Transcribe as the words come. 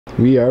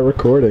We are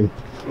recording.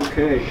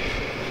 Okay.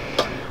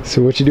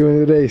 So what you doing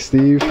today,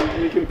 Steve?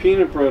 Making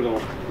peanut brittle.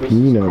 This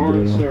is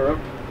corn syrup.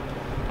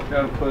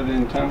 Got to put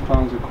in 10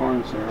 pounds of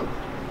corn syrup.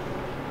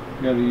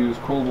 You got to use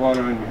cold water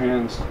on your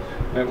hands.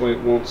 That way it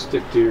won't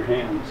stick to your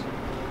hands.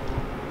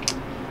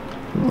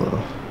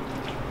 Oh.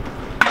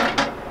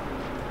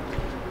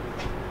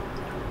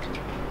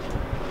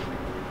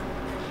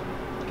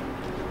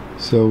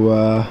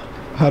 So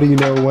how do you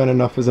know when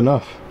enough is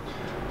enough?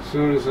 As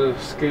soon as the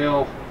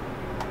scale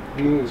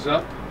moves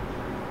up,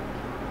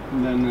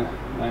 then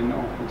I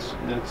know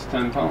that's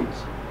 10 pounds.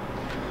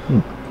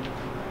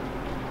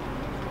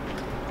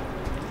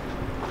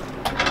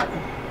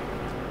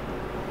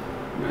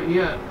 Not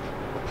yet.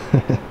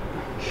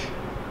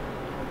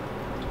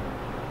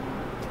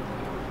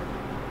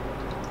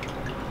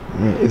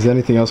 Is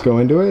anything else go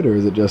into it, or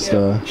is it just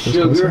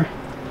sugar?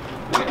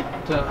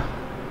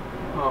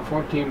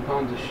 14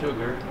 pounds of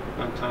sugar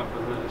on top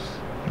of this.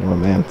 Oh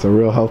man, it's a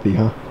real healthy,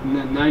 huh? And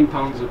then 9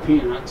 pounds of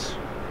peanuts.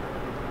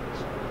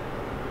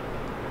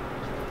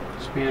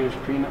 Spanish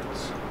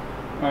peanuts.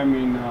 I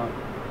mean,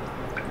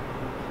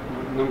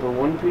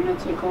 #1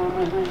 peanuts I call them,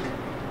 I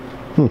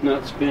think.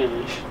 Not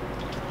Spanish.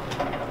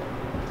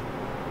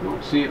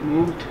 Don't see it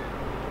moved?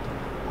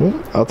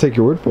 Well, I'll take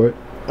your word for it.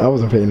 I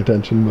wasn't paying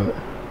attention, but...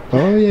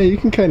 Oh yeah, you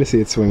can kind of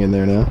see it swinging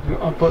there now.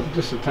 I'll put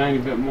just a tiny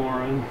bit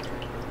more in.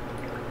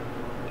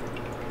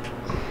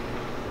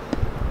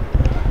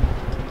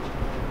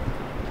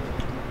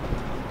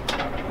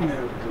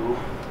 There we go.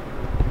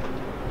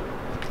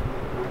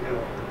 I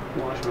gotta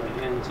wash my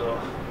hands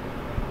off.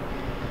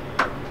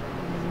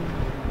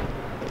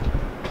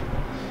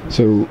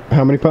 So,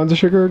 how many pounds of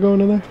sugar are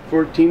going in there?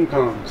 14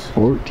 pounds.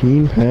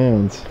 14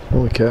 pounds.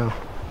 Holy cow.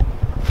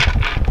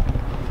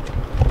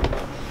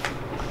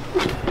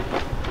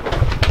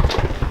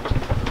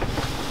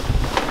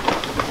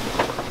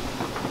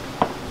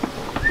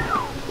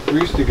 We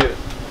used to get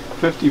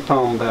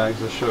 50-pound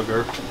bags of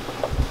sugar,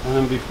 and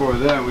then before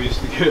that we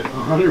used to get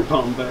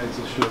 100-pound bags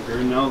of sugar,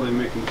 and now they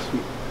make them,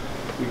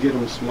 we get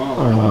them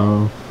smaller.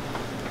 Oh.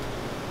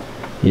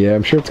 Yeah,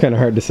 I'm sure it's kind of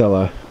hard to sell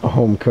a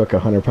home cook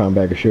 100-pound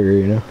bag of sugar,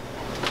 you know?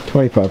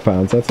 25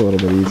 pounds, that's a little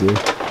bit easier.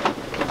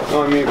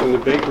 No, I mean from the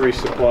bakery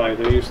supply,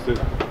 they used to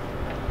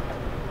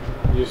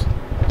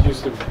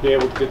be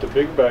able to get the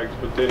big bags,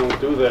 but they don't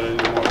do that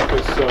anymore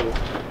because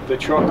the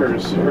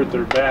truckers hurt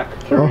their back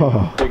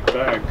carrying big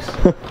bags.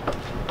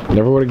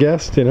 Never would have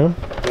guessed, you know?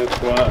 That's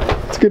why.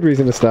 It's a good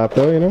reason to stop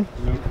though, you know?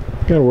 Yep.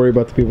 You gotta worry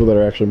about the people that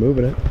are actually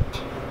moving it.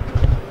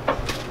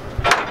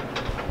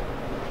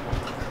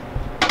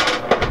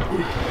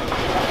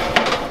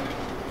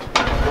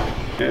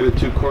 Added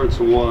 2 quarts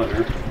of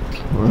water.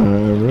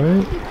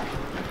 Alright.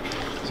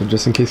 So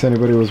just in case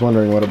anybody was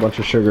wondering what a bunch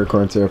of sugar,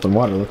 corn syrup, and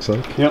water looks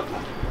like. Yep.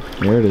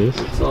 There it is.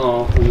 That's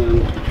all.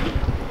 And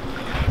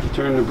then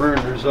turn the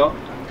burners up.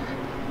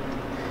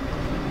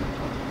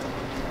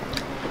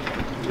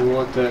 And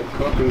let that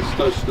cook, and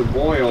starts to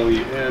boil,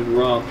 you add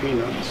raw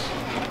peanuts.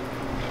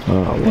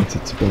 Oh, once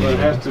it's been... But it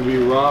has to be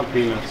raw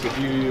peanuts. If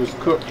you use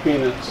cooked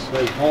peanuts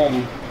at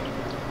home,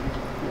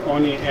 you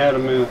only add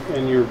them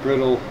in your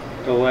brittle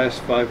the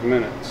last 5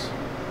 minutes.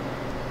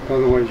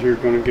 Otherwise you're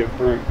going to get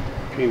burnt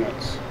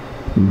peanuts.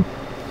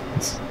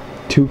 It's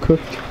too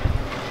cooked?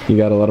 You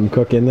gotta let them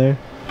cook in there?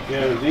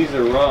 Yeah, these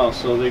are raw,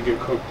 so they get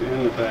cooked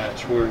in the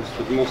batch, whereas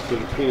most of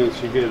the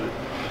peanuts you get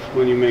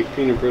when you make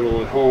peanut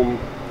brittle at home,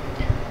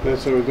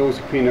 those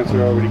peanuts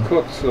are already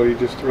cooked, so you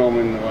just throw them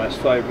in the last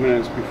 5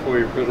 minutes before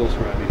your brittle's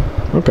ready.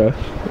 Okay,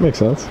 that makes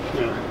sense.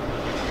 Yeah.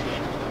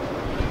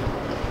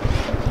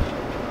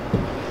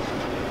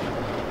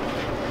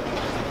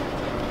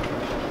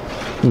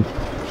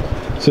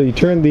 So you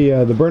turned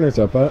the burners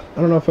up. I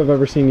don't know if I've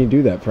ever seen you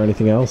do that for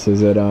anything else.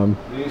 Is it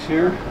These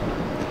here?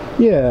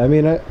 Yeah, I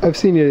mean I've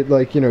seen you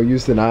like, you know,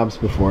 use the knobs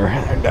before.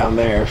 They're down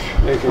there.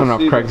 I don't know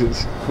if Craig's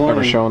has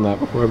ever shown that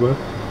before, but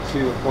see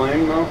the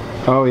flame though?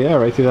 Oh yeah,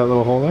 right through that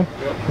little hole there.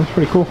 Yep. That's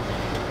pretty cool.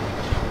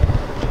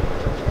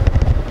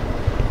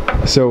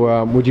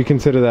 So would you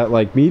consider that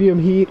like medium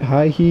heat,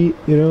 high heat?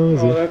 You know?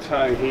 That's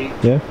high heat.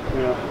 Yeah.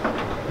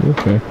 Yeah.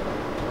 Okay.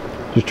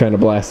 Just trying to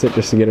blast it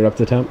just to get it up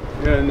to temp?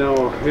 Yeah,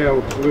 no, yeah,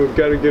 we've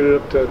got to get it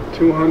up to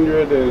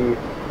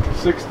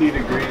 260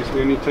 degrees,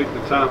 then you take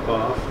the top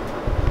off.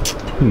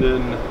 And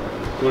then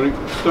when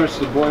it starts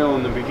to boil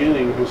in the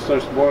beginning, when it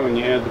starts to boil,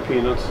 you add the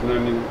peanuts, and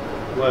then you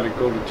let it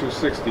go to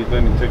 260,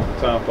 then you take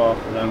the top off,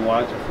 and then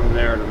watch it from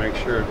there to make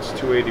sure it's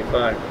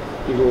 285.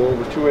 You go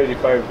over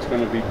 285, it's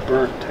going to be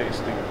burnt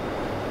tasting.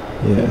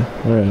 Yeah,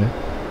 alright.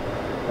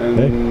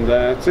 And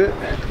that's it.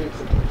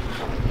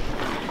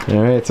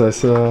 Alright, so I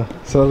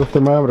saw the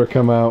thermometer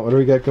come out. What do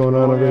we got going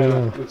on over here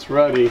now? It's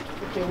ready.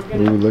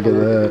 Ooh, look at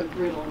that.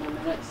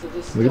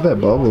 Look at that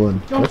bubbling.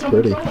 That's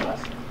pretty.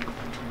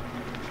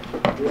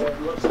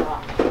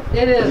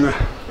 It is.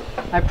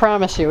 I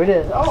promise you, it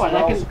is. Oh, and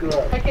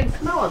I can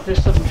smell it.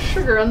 There's some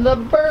sugar on the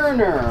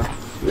burner.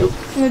 Yep.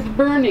 It's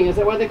burning. Is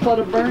that why they call it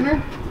a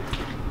burner?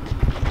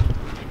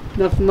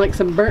 Nothing like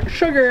some burnt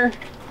sugar.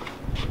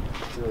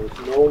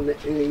 Smells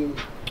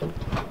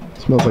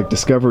Smells like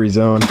Discovery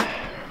Zone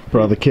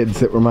for all the kids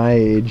that were my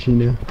age, you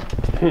know.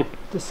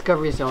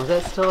 Discovery Zone, is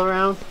that still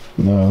around?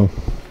 No.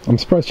 I'm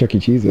surprised Chuck E.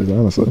 Cheese is,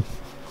 honestly.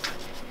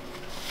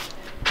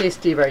 Okay,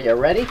 Steve, are you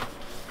ready?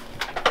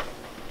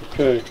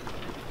 Okay.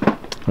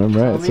 Alright,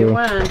 Tell me so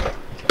when.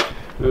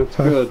 That's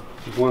good.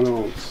 1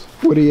 ounce.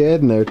 what are you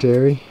adding there,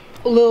 Terry?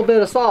 A little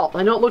bit of salt.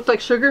 I know it looked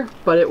like sugar,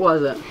 but it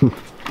wasn't.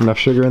 Enough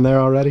sugar in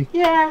there already?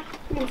 Yeah,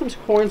 and some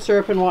corn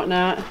syrup and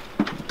whatnot.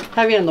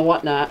 Heavy on the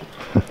whatnot.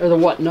 Or the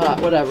whatnot,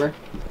 whatever.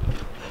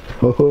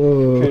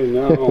 Oh. Okay,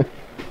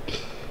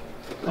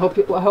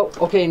 now.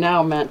 Okay,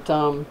 now meant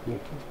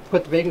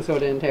put the baking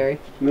soda in, Terry.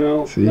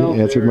 No. See, no,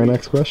 answered my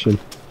next question.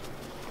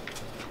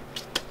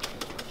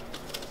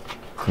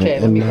 Okay,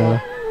 let me go.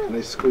 Can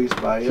I squeeze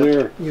by you?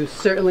 Here. You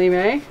certainly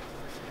may.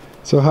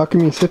 So how come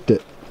you sipped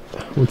it?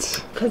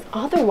 Because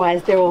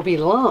otherwise there will be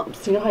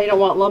lumps. You know how you don't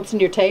want lumps in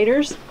your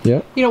taters?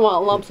 Yeah. You don't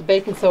want lumps of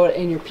baking soda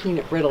in your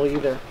peanut brittle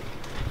either.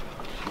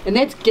 And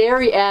that's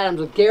Gary Adams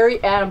with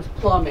Gary Adams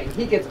Plumbing.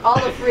 He gets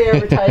all the free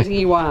advertising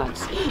he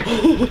wants.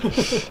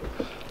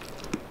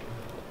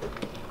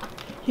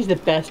 He's the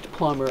best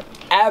plumber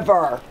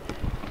ever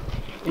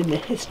in the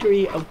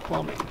history of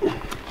plumbing.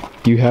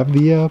 Do you have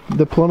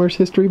the plumber's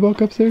history book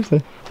upstairs? I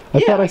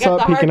thought I saw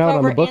it peeking out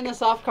on the book. And the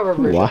softcover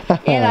version. Wow.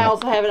 And I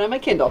also have it on my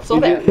Kindle. So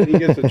there. He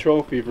gets a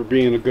trophy for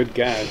being a good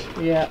guy.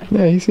 Yeah.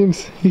 Yeah, he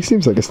seems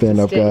like a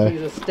stand-up guy.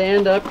 He's a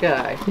stand-up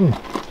guy.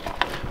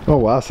 Oh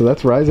wow, so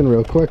that's rising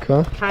real quick,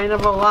 huh? Kind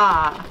of a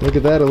lot. Look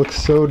at that, it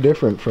looks so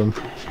different from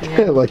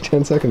like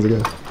 10 seconds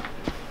ago.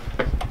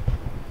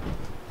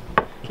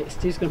 Okay,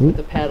 Steve's gonna put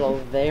the paddle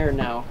there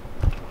now.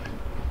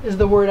 Is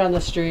the word on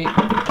the street.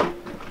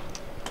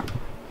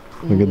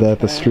 Look at that,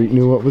 the street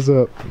knew what was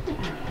up.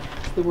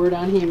 It's the word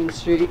on Heman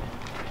Street.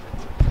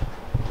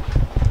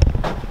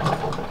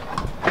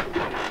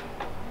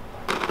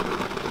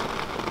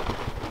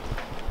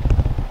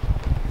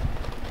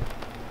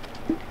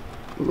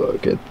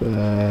 Look at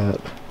that.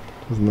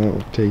 Doesn't that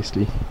look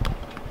tasty?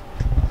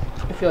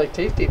 I feel like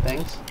tasty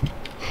things.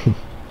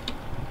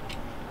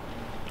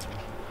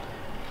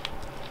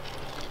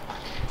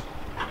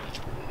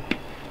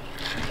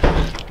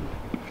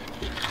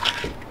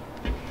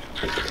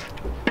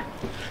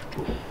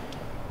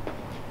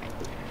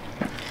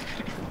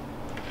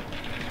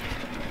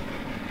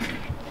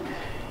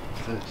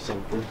 That's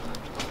something.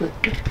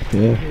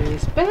 Yeah.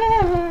 He's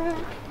back.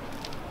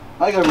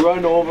 I can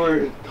run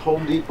over to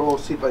Home Depot and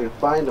see if I can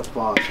find a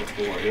faucet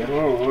for you.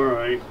 Oh,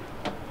 alright.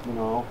 You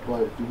know,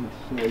 but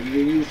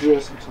you use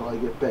this until I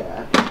get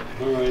back.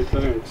 Alright,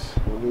 thanks.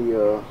 Let me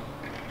at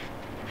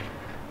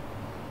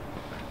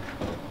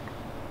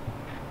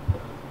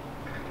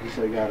least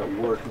I got it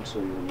working so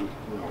you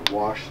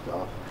wash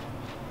stuff.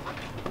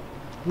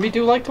 We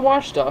do like to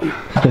wash stuff.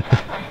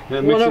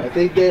 That makes I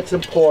think that's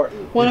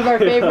important. One of our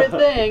favorite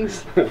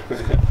things.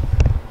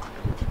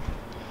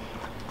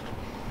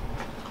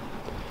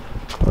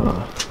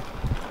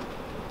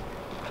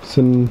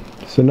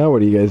 So now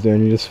what are you guys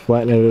doing? You just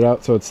flattening it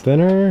out so it's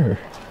thinner? Or?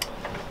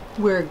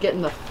 We're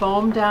getting the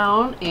foam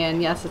down, and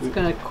yes, it's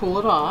going to cool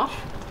it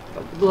off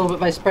a little bit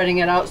by spreading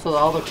it out so that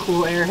all the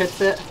cool air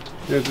hits it.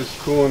 They're just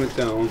cooling it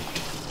down.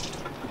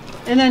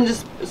 And then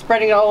just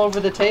spreading it all over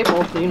the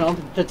table. So, you know,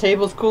 the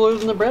table's cooler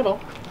than the brittle.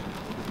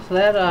 So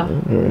that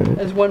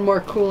is one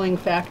more cooling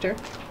factor.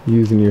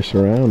 Using your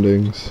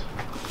surroundings.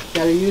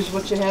 Gotta use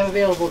what you have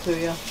available to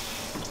you.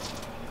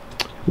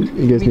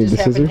 You guys We need just the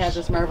happen scissors? to have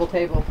this marble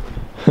table.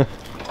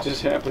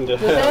 Just happened to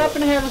Just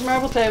happen to have this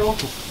marble table.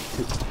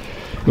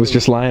 It was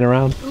just lying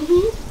around?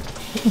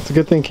 Mm-hmm. It's a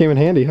good thing it came in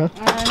handy, huh?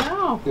 I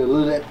know. Yeah,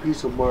 look at that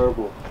piece of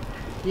marble.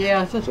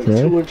 Yeah, it's It's just,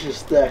 like Right. 2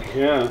 inches thick.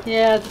 Yeah.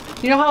 yeah.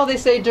 You know how they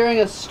say during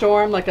a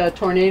storm, like a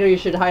tornado, you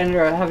should hide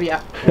under a heavy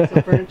piece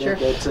of furniture?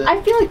 That's it.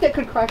 I feel like that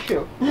could crush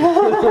you.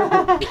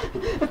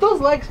 If those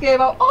legs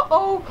gave out,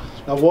 uh-oh.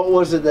 Now, what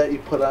was it that you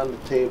put on the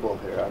table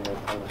here? On the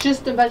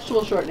Just a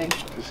vegetable shortening.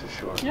 this is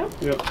short. Yep.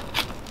 Yep.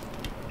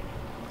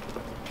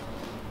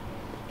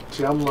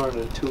 See, I'm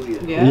learning too.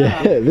 Yet.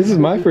 Yeah. This is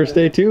my first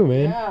day too,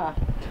 man. Yeah.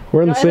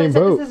 We're in the As I same said,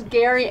 boat. This is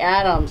Gary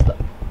Adams, the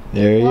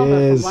There he plumber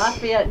is. from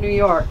Lafayette, New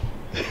York.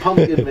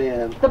 Pumpkin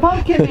man. The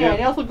pumpkin man.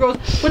 He also grows.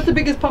 What's the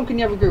biggest pumpkin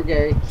you ever grew,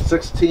 Gary?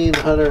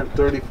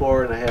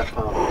 1,634.5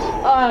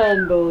 pounds.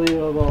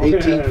 Unbelievable.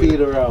 18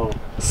 feet around.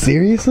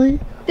 Seriously?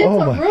 It's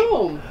Oh a my!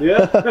 room.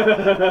 Yeah.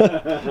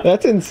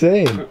 That's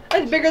insane.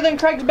 It's bigger than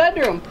Craig's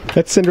bedroom.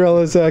 That's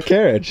Cinderella's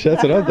carriage.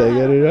 That's what I'm thinking.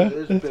 You know? It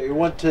is big. We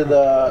went to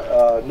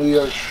the New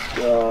York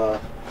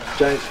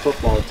Giants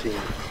football team.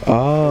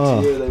 Oh,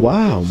 This year they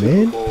wow, went to the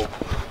man. Super Bowl.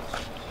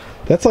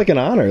 That's like an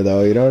honor,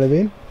 though. You know what I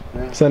mean?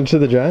 Yeah. Send it to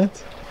the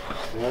Giants.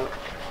 Yeah.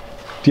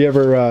 Do you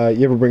ever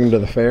bring them to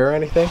the fair or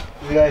anything?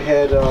 Yeah, I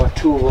had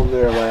 2 of them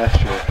there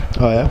last year.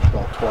 Oh yeah.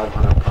 About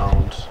 1,200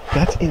 pounds.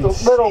 That's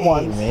insane, little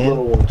ones. man.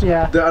 Little ones.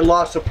 Yeah. I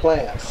lost a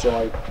plant, so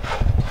I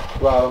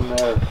brought them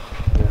there and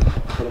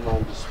put them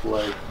on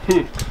display.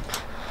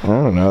 I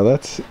don't know.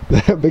 That's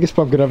the biggest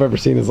pumpkin I've ever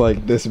seen is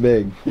like this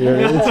big. You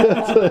know what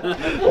I mean?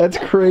 That's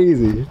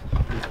crazy.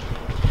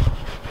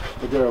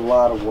 But they're a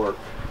lot of work.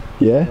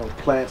 Yeah? You know,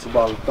 plant's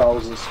about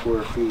 1,000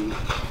 square feet.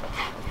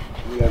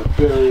 You gotta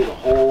bury the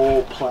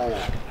whole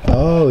plant.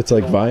 Oh, it's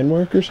like vine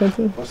work or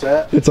something? What's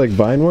that? It's like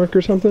vine work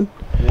or something?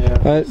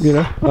 Yeah. You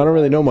know, I don't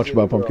really know much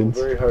about pumpkins.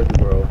 Very hard to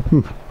grow.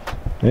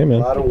 Hey, A man.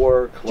 lot of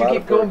work. You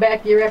keep going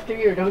back year after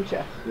year, don't you?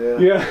 Yeah.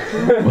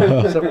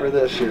 Yeah. Except for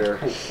this year.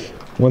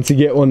 Once you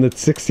get one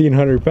that's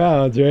 1,600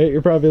 pounds, right?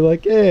 You're probably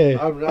like, hey,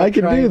 I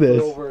can do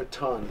this. Over a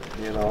ton,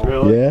 you know.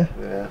 Really? Yeah?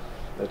 Yeah.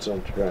 That's what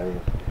I'm trying.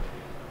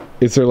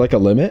 Is there like a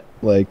limit,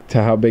 like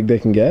to how big they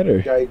can get, or?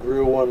 Guy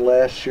grew one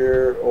last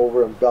year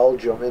over in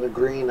Belgium in a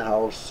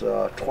greenhouse,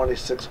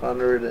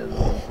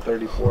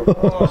 2,634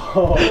 pounds.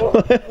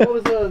 What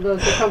was the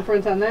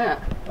circumference on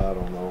that? I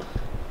don't know.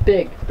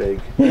 Big.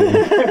 Big.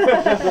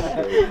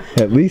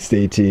 At least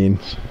 18. All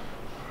It's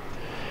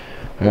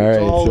right,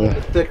 all in so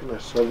the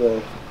thickness of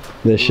the.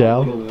 the A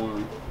shell. little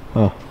warm.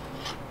 Oh.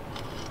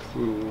 A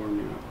little warm,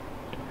 yeah.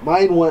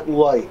 Mine went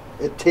light.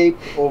 It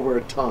taped over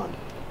a ton.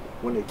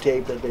 When they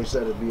taped it, they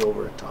said it'd be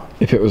over a ton.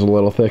 If it was a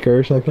little thicker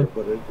or something.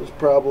 But it was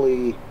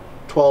probably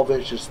 12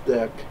 inches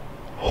thick.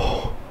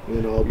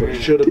 You know, but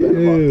it should have been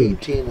about Dude.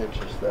 18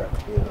 inches thick.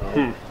 You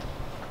know.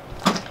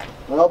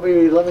 Let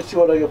me see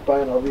what I can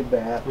find. I'll be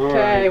back. All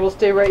Okay, right. we'll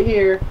stay right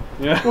here.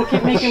 Yeah. We'll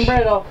keep making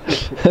brittle.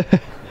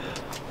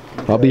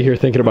 I'll be here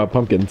thinking about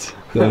pumpkins.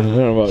 I don't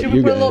know about Should you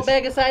we put a little guys.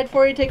 bag aside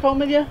for you to take home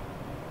with you?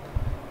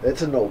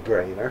 It's a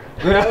no-brainer.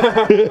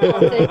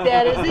 I'll take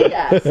that as a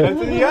yes.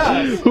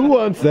 Yes. Who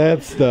wants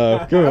that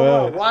stuff? Come I want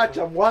on. to watch.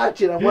 I'm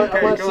watching. I want Okay,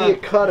 to come see on. you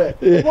cut it.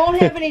 It won't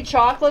have any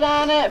chocolate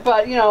on it,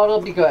 but you know,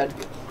 it'll be good.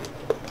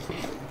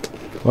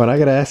 Well, I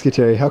gotta ask you,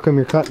 Terry, how come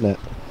you're cutting it?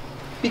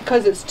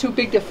 Because it's too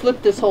big to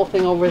flip this whole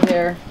thing over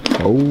there.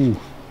 Oh.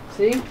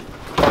 See?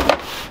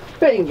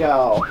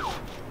 Bingo.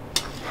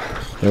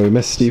 Yeah, we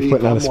missed Steve See,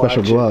 putting on I'm his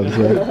special watching. gloves,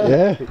 right?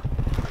 Yeah.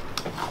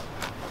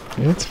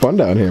 Yeah, it's fun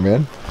down here,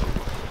 man.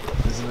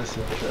 Isn't this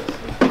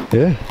interesting?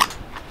 Yeah.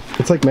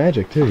 It's like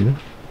magic, too, you know?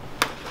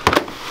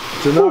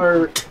 It's an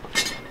art.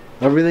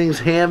 Everything's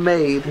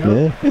handmade.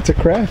 Yeah. It's a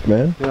craft,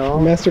 man. You know?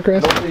 Master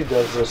craft. Nobody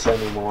does this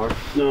anymore.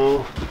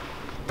 No.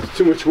 It's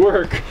too much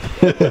work.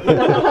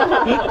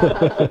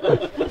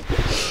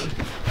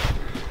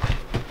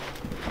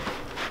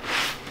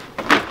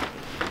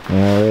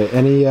 Alright,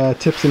 any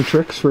tips and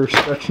tricks for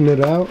stretching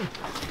it out?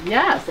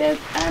 Yes, and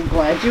I'm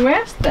glad you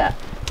asked that.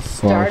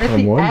 Start at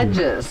I'm the wondering.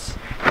 edges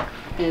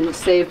and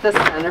save the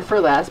center for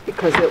last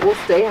because it will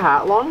stay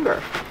hot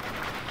longer.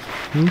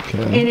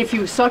 Okay. And if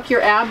you suck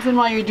your abs in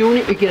while you're doing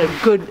it, you get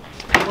a good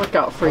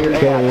workout for your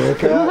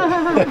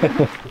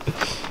abs.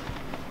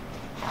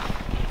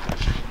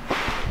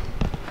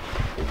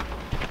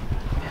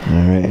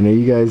 Alright, and are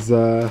you guys,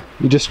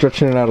 you just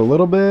stretching it out a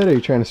little bit? Are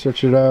you trying to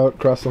stretch it out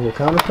across the whole I'm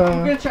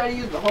countertop? going to try to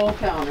use the whole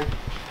counter.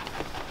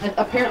 And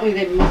apparently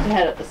they must have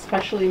had it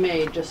especially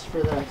made just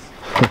for this.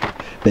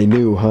 They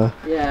knew, huh?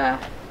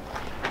 Yeah.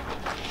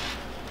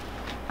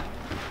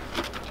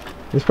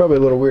 It's probably a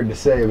little weird to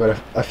say, but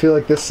I feel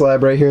like this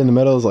slab right here in the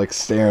middle is like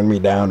staring me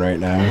down right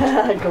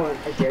now. Going,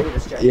 I dare you to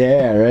stretch.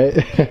 Yeah, right?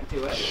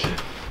 Do it.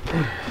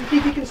 You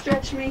think you can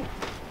stretch me?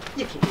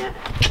 You can't.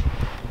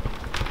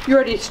 You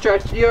already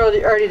stretched. You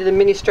already did the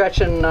mini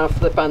stretch and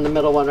flip on the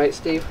middle one, right,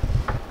 Steve?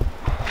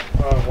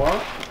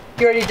 What?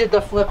 You already did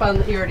the flip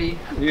on. You already.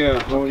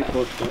 Yeah. Holy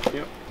close to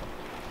yep.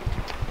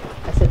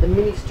 I said the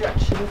mini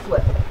stretch and the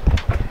flip.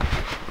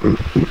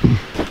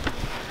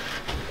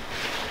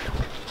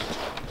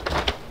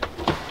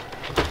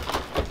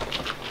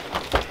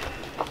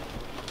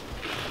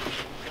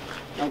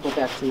 I'll go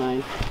back to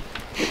mine.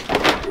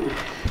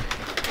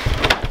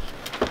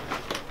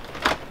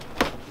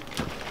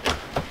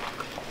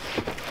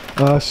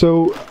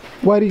 So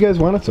why do you guys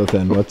want it so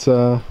thin? What's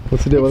the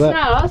deal with It's that?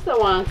 not us that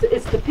wants it.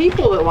 It's the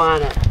people that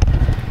want it.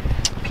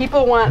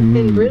 People want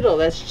thin brittle.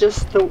 That's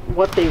just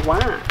what they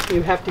want.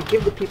 You have to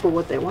give the people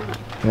what they want.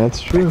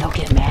 That's true. They'll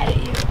get mad at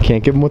you.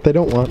 Can't give them what they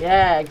don't want.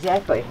 Yeah,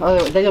 exactly.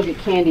 Otherwise, then you'll get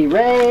candy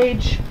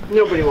rage.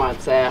 Nobody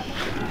wants that.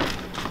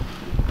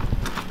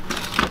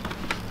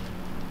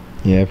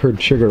 Yeah, I've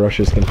heard sugar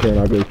rushes can turn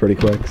ugly pretty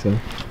quick, so.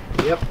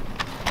 Yep.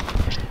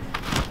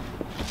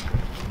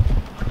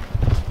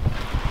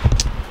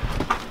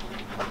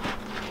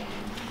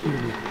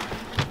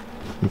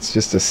 It's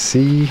just a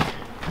sea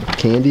of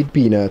candied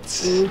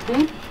peanuts.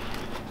 Mm-hmm.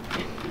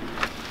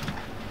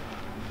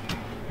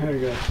 Now you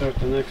gotta start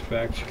the next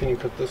batch. Can you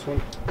cut this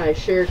one? I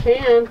sure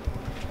can.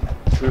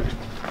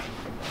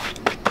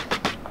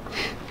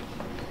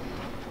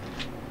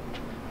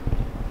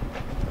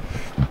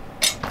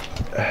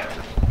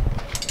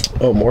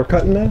 Oh, more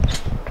cutting now?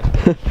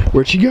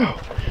 Where'd she go?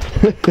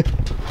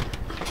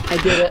 I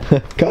did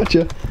it.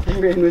 Gotcha. I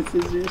ran with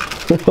scissors.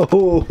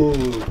 Oh.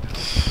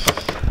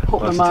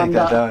 Hope Let's my take mom's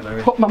that not. down, all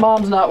right. Hope my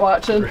mom's not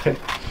watching.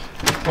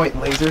 Point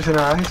lasers in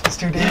our eyes,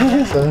 Mr.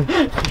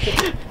 Dan.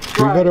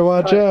 You Right, better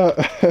watch out.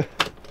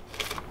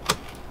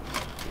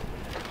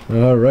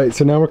 All right,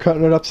 so now we're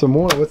cutting it up some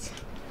more. What's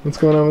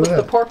going on with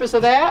What's the that? purpose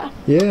of that?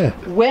 Yeah.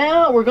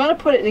 Well, we're going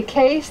to put it in a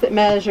case that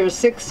measures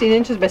 16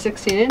 inches by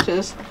 16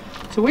 inches.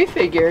 So we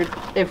figured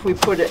if we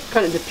cut it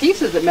into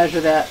pieces that measure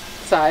that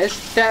size,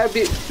 that would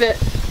be fit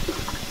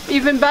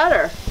even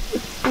better.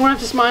 You won't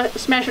have to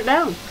smash it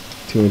down.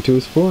 2 and 2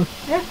 is 4.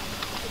 Yeah.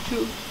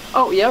 2.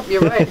 Oh, yep,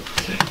 you're right.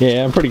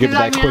 Yeah, I'm pretty good at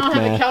that quick I don't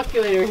have math. a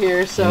calculator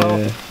here,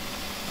 so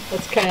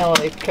it's kind of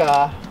like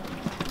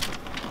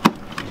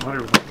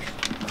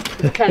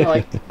kind of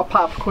like a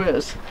pop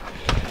quiz.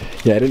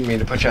 Yeah, I didn't mean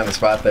to put you on the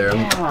spot there.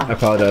 Yeah. I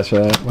apologize for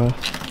that. Well,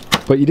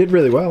 but you did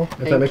really well.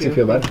 If that makes you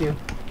feel better. Thank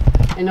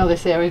you. I know they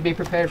say always be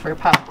prepared for a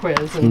pop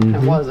quiz, and I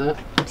wasn't.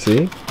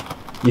 See?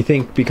 You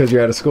think because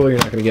you're out of school you're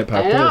not going to get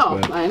pop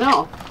quiz, but I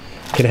know.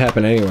 it can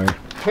happen anywhere.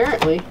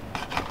 Apparently.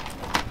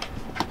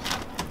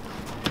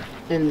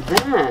 And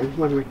then,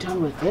 when we're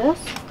done with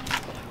this,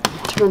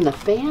 we'll turn the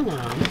fan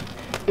on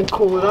and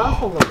cool it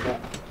off a little bit.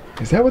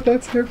 Is that what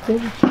that's there for?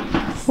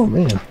 Oh,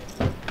 man.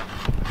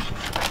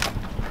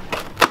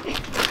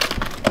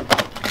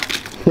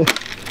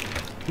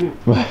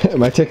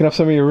 Am I taking up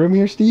some of your room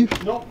here, Steve?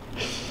 Nope.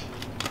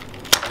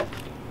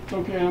 It's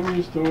okay, I'm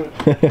used to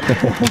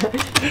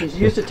it. He's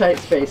used to tight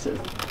spaces.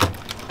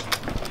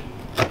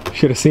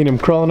 Should have seen him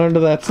crawling under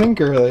that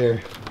sink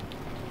earlier.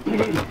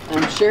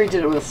 I'm sure he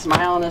did it with a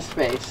smile on his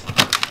face.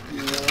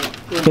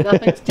 There's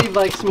nothing Steve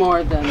likes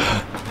more than...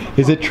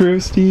 Is it true,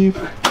 Steve?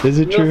 Is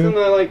it true? Nothing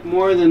I like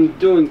more than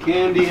doing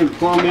candy and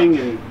plumbing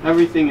and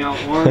everything out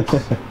once.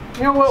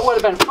 You know what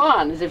would have been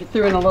fun is if you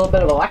threw in a little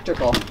bit of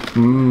electrical.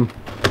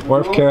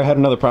 What if Kara had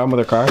another problem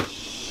with her car?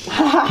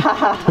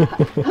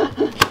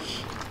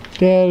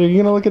 Dad, are you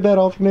going to look at that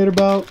alternator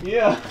belt?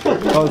 Yeah.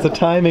 Oh, it's a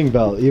timing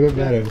belt. Even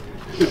better.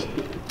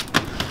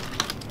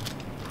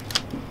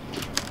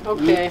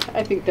 Okay,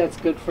 I think that's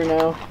good for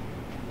now.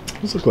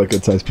 Those look like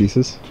good sized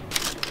pieces.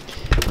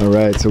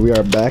 Alright, so we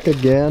are back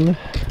again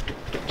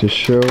to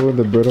show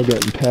the Brittle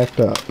getting packed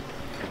up.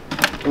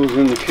 Goes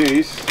in the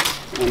case,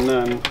 and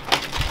then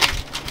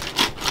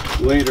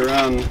later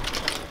on,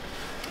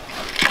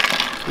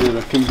 at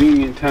a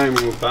convenient time,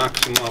 we'll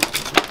box them up.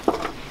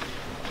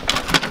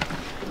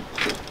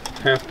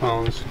 Half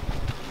pounds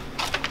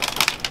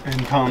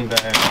and pound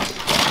bags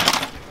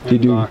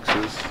and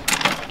boxes.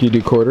 Do you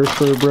do quarters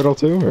for Brittle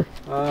too? Or?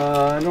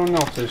 I don't know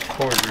if there's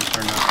quarters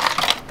or not.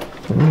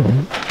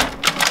 Alright.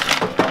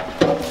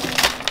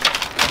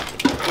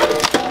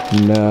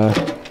 And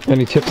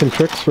any tips and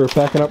tricks for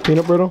packing up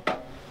peanut brittle?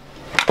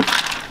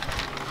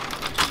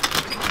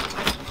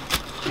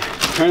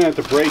 Try not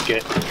to break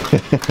it.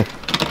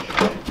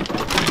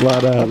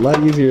 A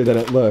lot easier than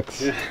it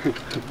looks. Yeah.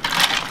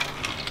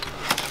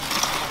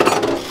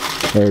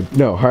 Or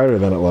no, harder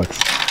than it looks.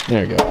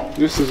 There you go.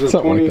 This is a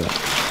Something like that.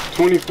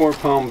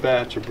 24-pound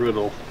batch of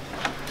Brittle.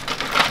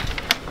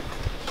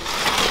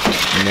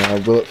 Now,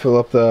 will it fill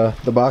up the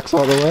box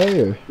all the way?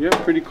 Or? Yeah,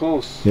 pretty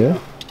close. Yeah.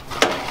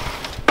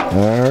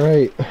 All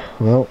right.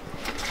 Well,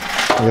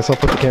 I guess I'll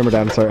put the camera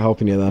down and start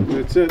helping you then.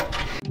 That's it.